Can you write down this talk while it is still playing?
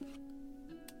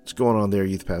What's going on there,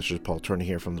 youth pastors? Paul Turner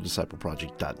here from the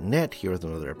discipleproject.net, here with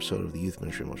another episode of the Youth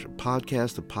Ministry in Motion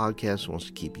podcast. The podcast wants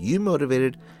to keep you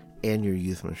motivated and your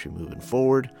youth ministry moving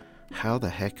forward. How the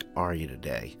heck are you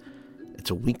today?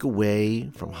 It's a week away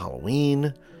from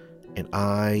Halloween, and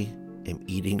I am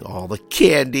eating all the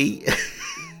candy.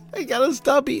 I gotta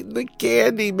stop eating the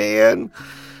candy, man.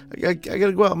 I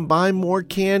gotta go out and buy more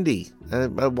candy.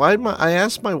 I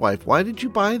asked my wife, why did you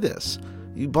buy this?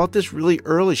 You bought this really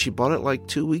early. She bought it like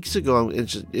 2 weeks ago.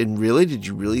 And really, did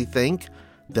you really think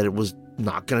that it was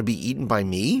not going to be eaten by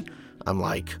me? I'm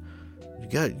like,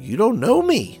 you don't know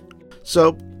me.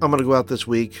 So I'm going to go out this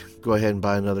week, go ahead and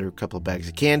buy another couple of bags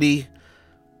of candy.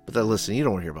 But then listen, you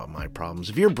don't want to hear about my problems.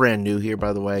 If you're brand new here,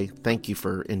 by the way, thank you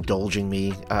for indulging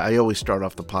me. I always start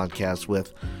off the podcast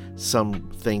with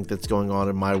something that's going on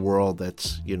in my world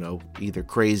that's, either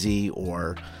crazy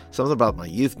or something about my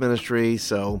youth ministry.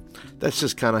 So that's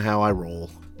just kind of how I roll.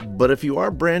 But if you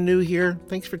are brand new here,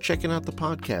 thanks for checking out the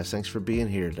podcast. Thanks for being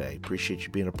here today. Appreciate you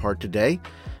being a part today.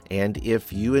 And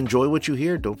if you enjoy what you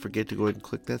hear, don't forget to go ahead and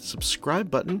click that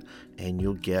subscribe button, and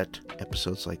you'll get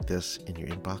episodes like this in your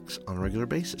inbox on a regular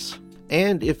basis.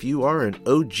 And if you are an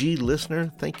OG listener,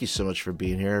 thank you so much for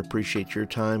being here. I appreciate your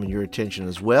time and your attention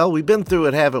as well. We've been through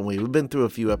it, haven't we? We've been through a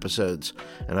few episodes,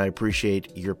 and I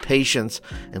appreciate your patience.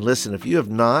 And listen, if you have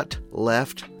not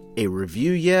left a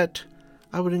review yet,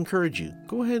 I would encourage you,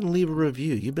 go ahead and leave a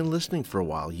review. You've been listening for a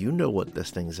while. You know what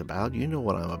this thing's about. You know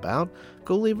what I'm about.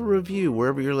 Go leave a review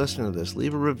wherever you're listening to this.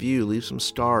 Leave a review. Leave some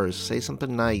stars. Say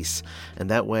something nice. And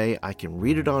that way I can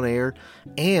read it on air.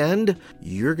 And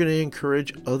you're going to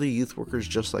encourage other youth workers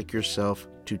just like yourself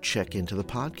to check into the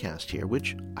podcast here,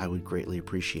 which I would greatly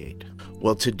appreciate.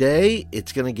 Well, today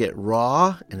it's going to get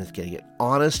raw and it's going to get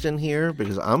honest in here,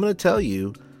 because I'm going to tell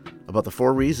you about the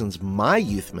 4 reasons my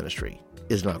youth ministry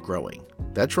is not growing.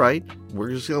 That's right. We're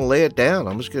just going to lay it down.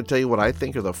 I'm just going to tell you what I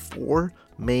think are the 4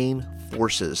 main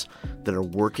forces that are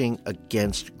working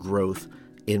against growth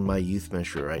in my youth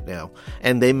ministry right now.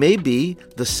 And they may be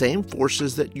the same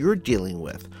forces that you're dealing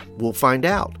with. We'll find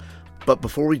out. But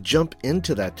before we jump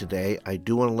into that today, I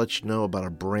do want to let you know about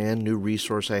a brand new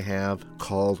resource I have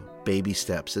called Baby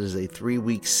Steps. It is a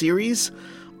 3-week series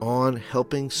on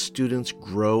helping students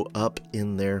grow up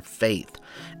in their faith.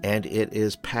 And it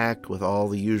is packed with all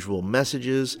the usual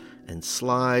messages and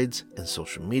slides and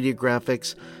social media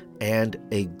graphics and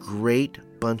a great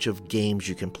bunch of games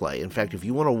you can play. In fact, if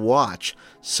you want to watch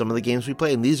some of the games we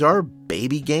play, and these are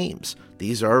baby games.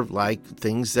 These are like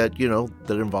things that,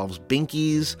 that involves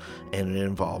binkies, and it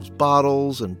involves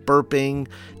bottles and burping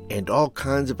and all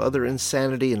kinds of other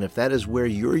insanity. And if that is where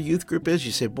your youth group is,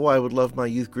 you say, boy, I would love my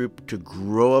youth group to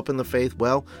grow up in the faith.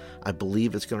 Well, I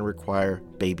believe it's going to require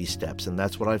baby steps. And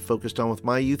that's what I focused on with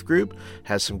my youth group.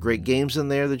 Has some great games in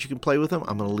there that you can play with them.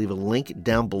 I'm going to leave a link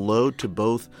down below to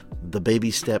both the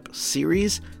Baby Step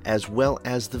series as well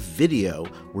as the video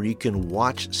where you can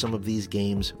watch some of these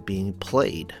games being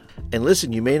played. And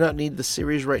listen, you may not need the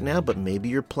series right now, but maybe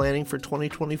you're planning for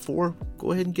 2024.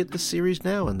 Go ahead and get the series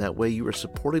now, and that way you are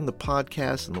supporting the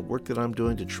podcast and the work that I'm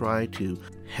doing to try to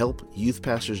help youth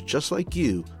pastors just like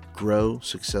you grow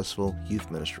successful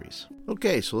youth ministries.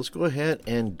 Okay, so let's go ahead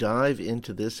and dive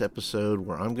into this episode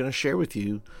where I'm going to share with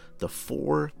you the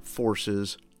 4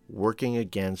 forces working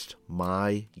against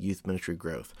my youth ministry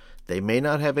growth. They may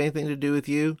not have anything to do with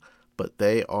you, but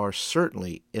they are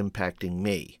certainly impacting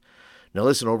me. Now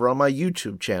listen, over on my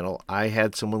YouTube channel, I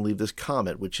had someone leave this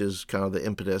comment, which is kind of the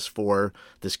impetus for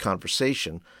this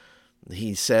conversation.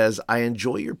 He says, I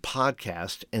enjoy your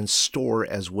podcast and store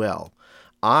as well.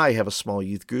 I have a small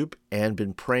youth group and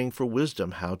been praying for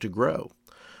wisdom how to grow.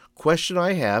 Question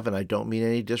I have, and I don't mean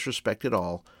any disrespect at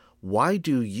all, why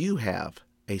do you have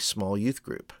a small youth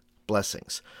group?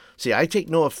 Blessings. See, I take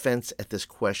no offense at this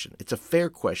question. It's a fair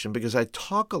question because I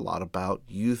talk a lot about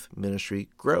youth ministry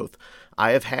growth.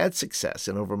 I have had success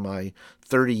in over my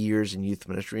 30 years in youth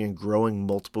ministry and growing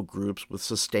multiple groups with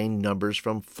sustained numbers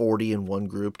from 40 in one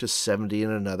group to 70 in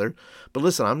another. But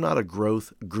listen, I'm not a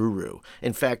growth guru.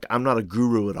 In fact, I'm not a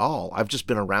guru at all. I've just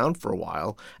been around for a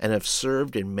while and have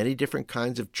served in many different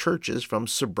kinds of churches, from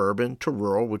suburban to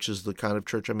rural, which is the kind of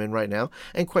church I'm in right now.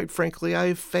 And quite frankly, I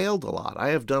have failed a lot. I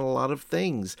have done a lot of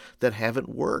things that haven't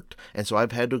worked. And so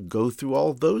I've had to go through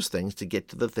all those things to get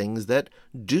to the things that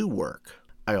do work.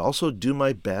 I also do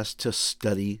my best to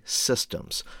study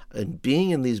systems. And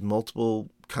being in these multiple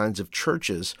kinds of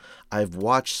churches, I've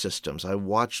watched systems, I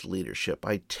watched leadership,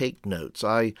 I take notes,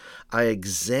 I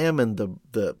examine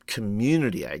the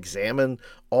community, I examine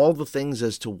all the things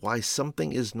as to why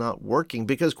something is not working,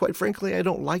 because quite frankly, I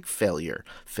don't like failure.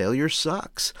 Failure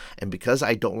sucks. And because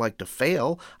I don't like to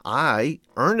fail, I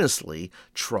earnestly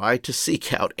try to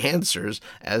seek out answers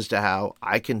as to how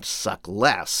I can suck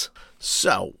less.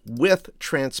 So, with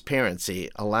transparency,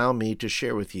 allow me to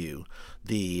share with you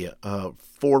the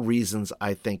 4 reasons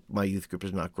I think my youth group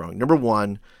is not growing. Number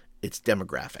 1, it's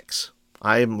demographics.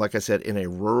 I am, like I said, in a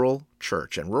rural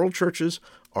church, and rural churches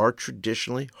are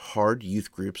traditionally hard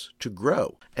youth groups to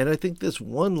grow. And I think this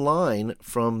one line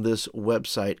from this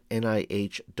website,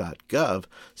 nih.gov,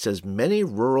 says many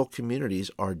rural communities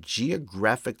are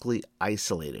geographically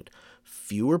isolated.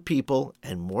 Fewer people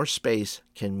and more space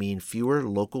can mean fewer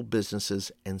local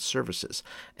businesses and services.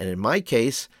 And in my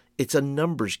case, it's a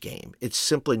numbers game. It's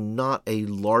simply not a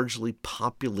largely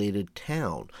populated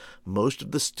town. Most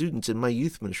of the students in my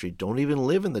youth ministry don't even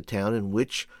live in the town in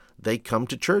which they come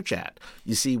to church at.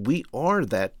 You see, we are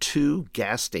that 2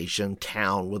 gas station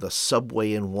town with a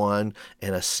Subway in one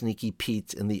and a Sneaky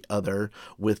Pete's in the other,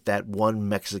 with that one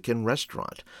Mexican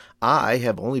restaurant. I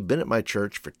have only been at my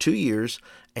church for 2 years,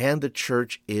 and the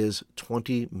church is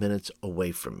 20 minutes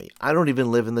away from me. I don't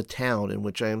even live in the town in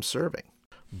which I am serving.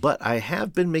 But I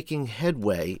have been making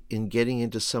headway in getting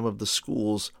into some of the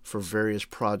schools for various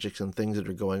projects and things that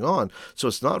are going on. So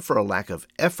it's not for a lack of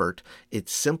effort.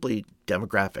 It's simply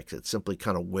demographics. It's simply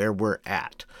kind of where we're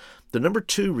at. The number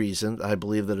 2 reason I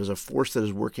believe that is a force that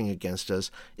is working against us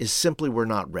is simply we're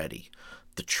not ready.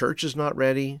 The church is not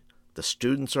ready. The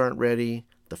students aren't ready.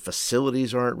 The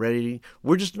facilities aren't ready.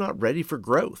 We're just not ready for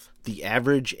growth. The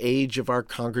average age of our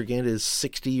congregant is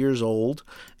 60 years old.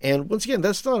 And once again,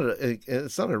 it's not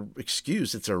an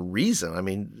excuse. It's a reason. I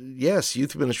mean, yes,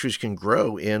 youth ministries can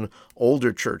grow in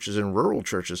older churches and rural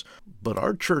churches, but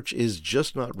our church is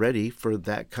just not ready for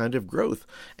that kind of growth.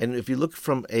 And if you look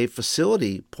from a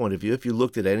facility point of view, if you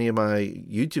looked at any of my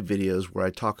YouTube videos where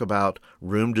I talk about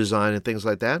room design and things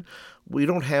like that, we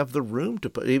don't have the room to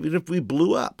put. Even if we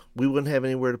blew up, we wouldn't have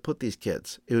anywhere to put these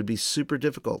kids. It would be super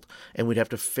difficult, and we'd have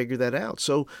to figure that out.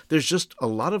 So there's just a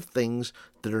lot of things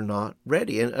that are not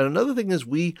ready. And another thing is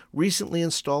we recently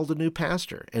installed a new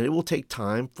pastor, and it will take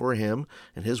time for him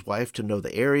and his wife to know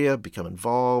the area, become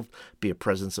involved, be a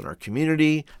presence in our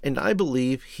community, and I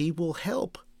believe he will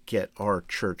help get our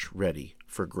church ready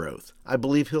for growth. I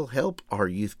believe he'll help our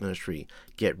youth ministry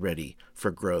get ready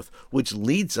for growth, which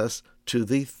leads us to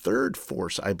the third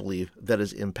force, I believe, that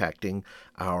is impacting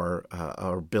our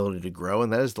ability to grow,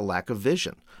 and that is the lack of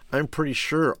vision. I'm pretty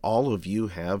sure all of you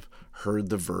have heard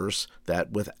the verse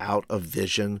that without a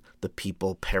vision, the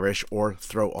people perish or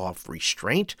throw off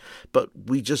restraint, but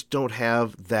we just don't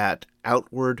have that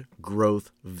outward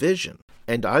growth vision.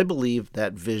 And I believe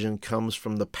that vision comes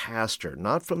from the pastor,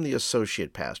 not from the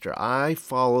associate pastor. I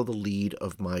follow the lead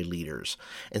of my leaders.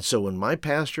 And so when my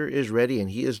pastor is ready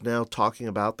and he is now talking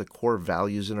about the core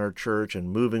values in our church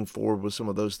and moving forward with some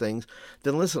of those things,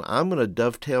 then listen, I'm going to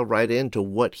dovetail right into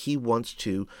what he wants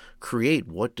to create.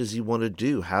 What does he want to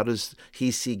do? How does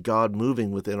he see God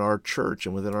moving within our church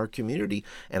and within our community?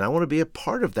 And I want to be a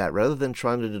part of that rather than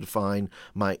trying to define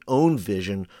my own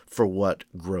vision for what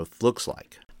growth looks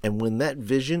like. And when that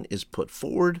vision is put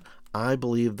forward, I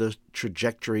believe the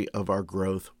trajectory of our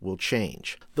growth will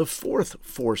change. The fourth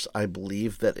force, I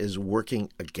believe, that is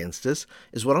working against us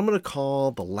is what I'm going to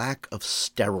call the lack of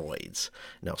steroids.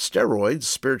 Now, steroids,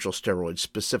 spiritual steroids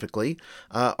specifically,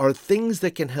 are things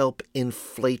that can help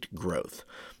inflate growth.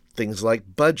 Things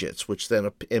like budgets, which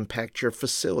then impact your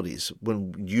facilities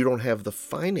when you don't have the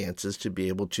finances to be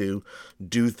able to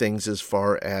do things as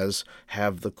far as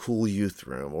have the cool youth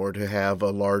room or to have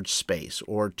a large space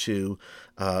or to,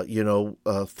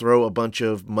 throw a bunch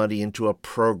of money into a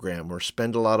program or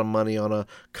spend a lot of money on a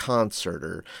concert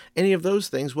or any of those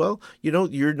things. Well,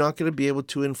 you're not going to be able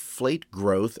to inflate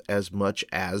growth as much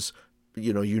as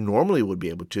you normally would be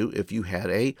able to if you had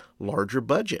a larger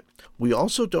budget. We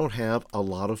also don't have a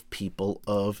lot of people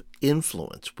of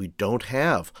influence. We don't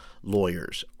have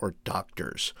lawyers or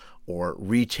doctors or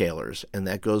retailers, and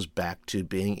that goes back to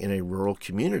being in a rural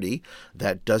community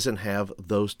that doesn't have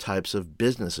those types of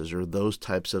businesses or those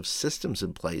types of systems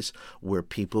in place where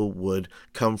people would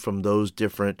come from those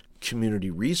different community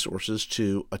resources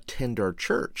to attend our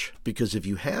church. Because if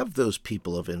you have those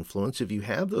people of influence, if you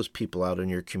have those people out in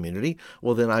your community,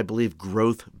 well, then I believe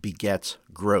growth begets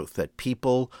growth, that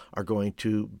people are going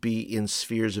to be in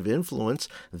spheres of influence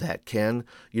that can,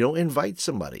 invite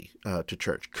somebody to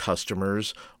church,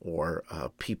 customers or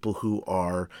people who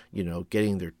are,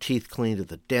 getting their teeth cleaned at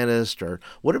the dentist or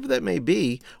whatever that may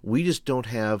be. We just don't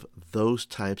have those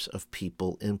types of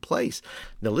people in place.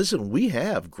 Now, listen, we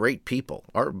have great people.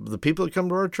 The people that come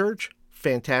to our church,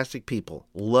 fantastic people,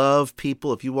 love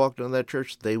people. If you walked into that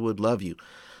church, they would love you.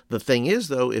 The thing is,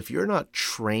 though, if you're not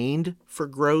trained for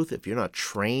growth, if you're not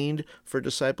trained for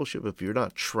discipleship, if you're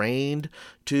not trained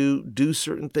to do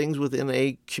certain things within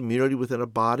a community, within a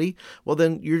body, well,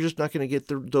 then you're just not going to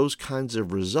get those kinds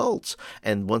of results.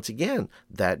 And once again,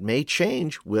 that may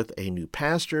change with a new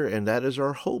pastor, and that is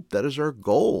our hope. That is our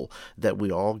goal, that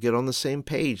we all get on the same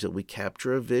page, that we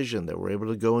capture a vision, that we're able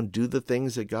to go and do the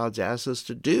things that God's asked us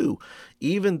to do,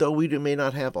 even though we may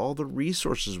not have all the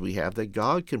resources we have, that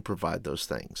God can provide those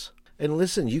things. And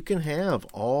listen, you can have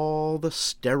all the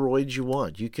steroids you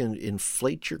want. You can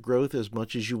inflate your growth as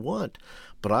much as you want.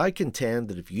 But I contend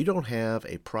that if you don't have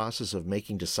a process of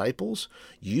making disciples,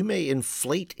 you may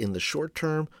inflate in the short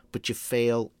term, but you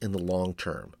fail in the long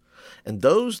term. And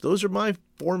those are my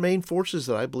four main forces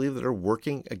that I believe that are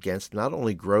working against not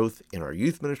only growth in our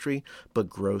youth ministry, but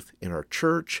growth in our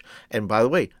church. And by the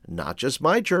way, not just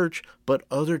my church, but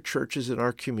other churches in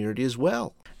our community as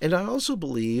well. And I also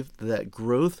believe that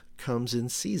growth comes in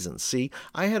seasons. See,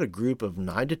 I had a group of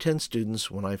 9 to 10 students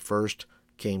when I first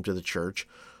came to the church,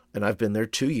 and I've been there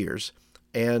 2 years,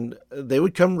 and they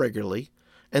would come regularly.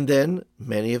 And then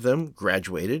many of them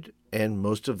graduated, and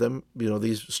most of them,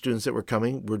 these students that were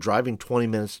coming were driving 20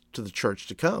 minutes to the church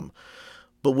to come.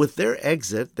 But with their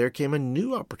exit, there came a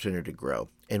new opportunity to grow.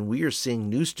 And we are seeing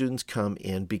new students come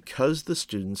in because the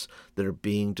students that are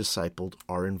being discipled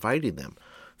are inviting them.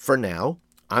 For now,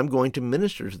 I'm going to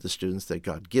minister to the students that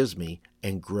God gives me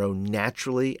and grow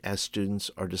naturally as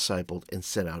students are discipled and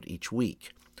sent out each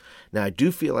week. Now, I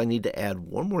do feel I need to add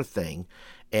one more thing,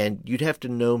 and you'd have to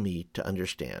know me to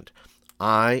understand.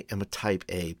 I am a type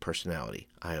A personality.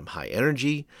 I am high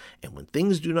energy, and when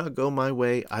things do not go my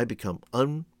way, I become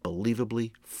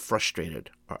unbelievably frustrated.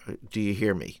 Do you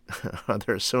hear me?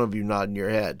 There are some of you nodding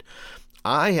your head.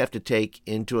 I have to take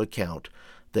into account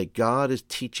that God is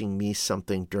teaching me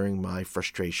something during my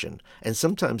frustration, and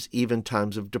sometimes even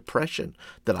times of depression,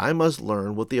 that I must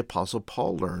learn what the Apostle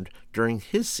Paul learned during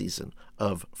his season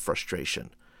of frustration.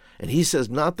 And he says,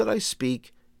 not that I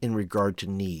speak in regard to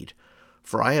need,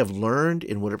 for I have learned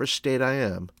in whatever state I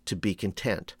am to be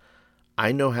content.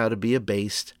 I know how to be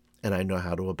abased, and I know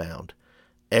how to abound.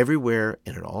 Everywhere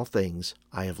and in all things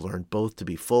I have learned both to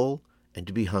be full and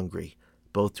to be hungry,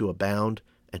 both to abound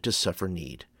and to suffer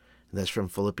need. And that's from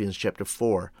Philippians chapter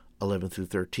 4, 11 through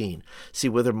 13. See,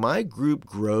 whether my group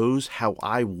grows how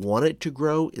I want it to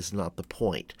grow is not the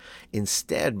point.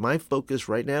 Instead, my focus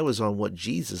right now is on what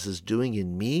Jesus is doing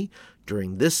in me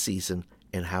during this season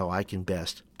and how I can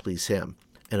best please him.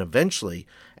 And eventually,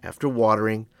 after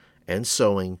watering and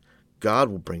sowing, God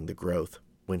will bring the growth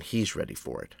when he's ready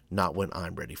for it, not when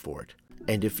I'm ready for it.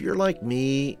 And if you're like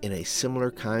me in a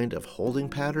similar kind of holding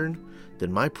pattern,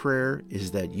 then my prayer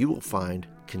is that you will find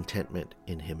contentment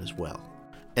in him as well.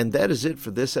 And that is it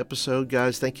for this episode,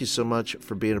 guys. Thank you so much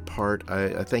for being a part.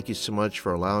 I thank you so much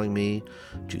for allowing me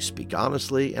to speak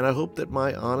honestly, and I hope that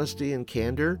my honesty and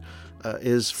candor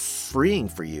is freeing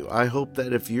for you. I hope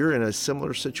that if you're in a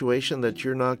similar situation that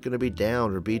you're not going to be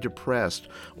down or be depressed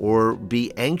or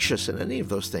be anxious in any of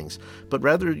those things, but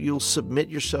rather you'll submit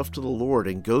yourself to the Lord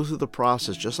and go through the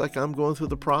process just like I'm going through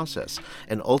the process.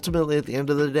 And ultimately, at the end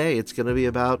of the day, it's going to be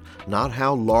about not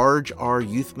how large our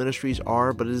youth ministries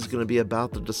are, but it is going to be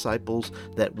about the disciples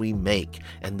that we make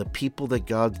and the people that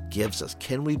God gives us.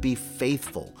 Can we be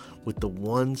faithful with the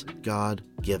ones God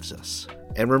gives us?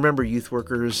 And remember, youth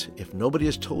workers, if nobody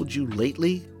has told you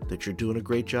lately that you're doing a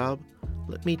great job,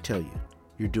 let me tell you,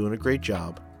 you're doing a great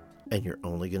job and you're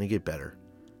only going to get better.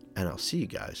 And I'll see you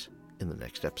guys in the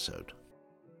next episode.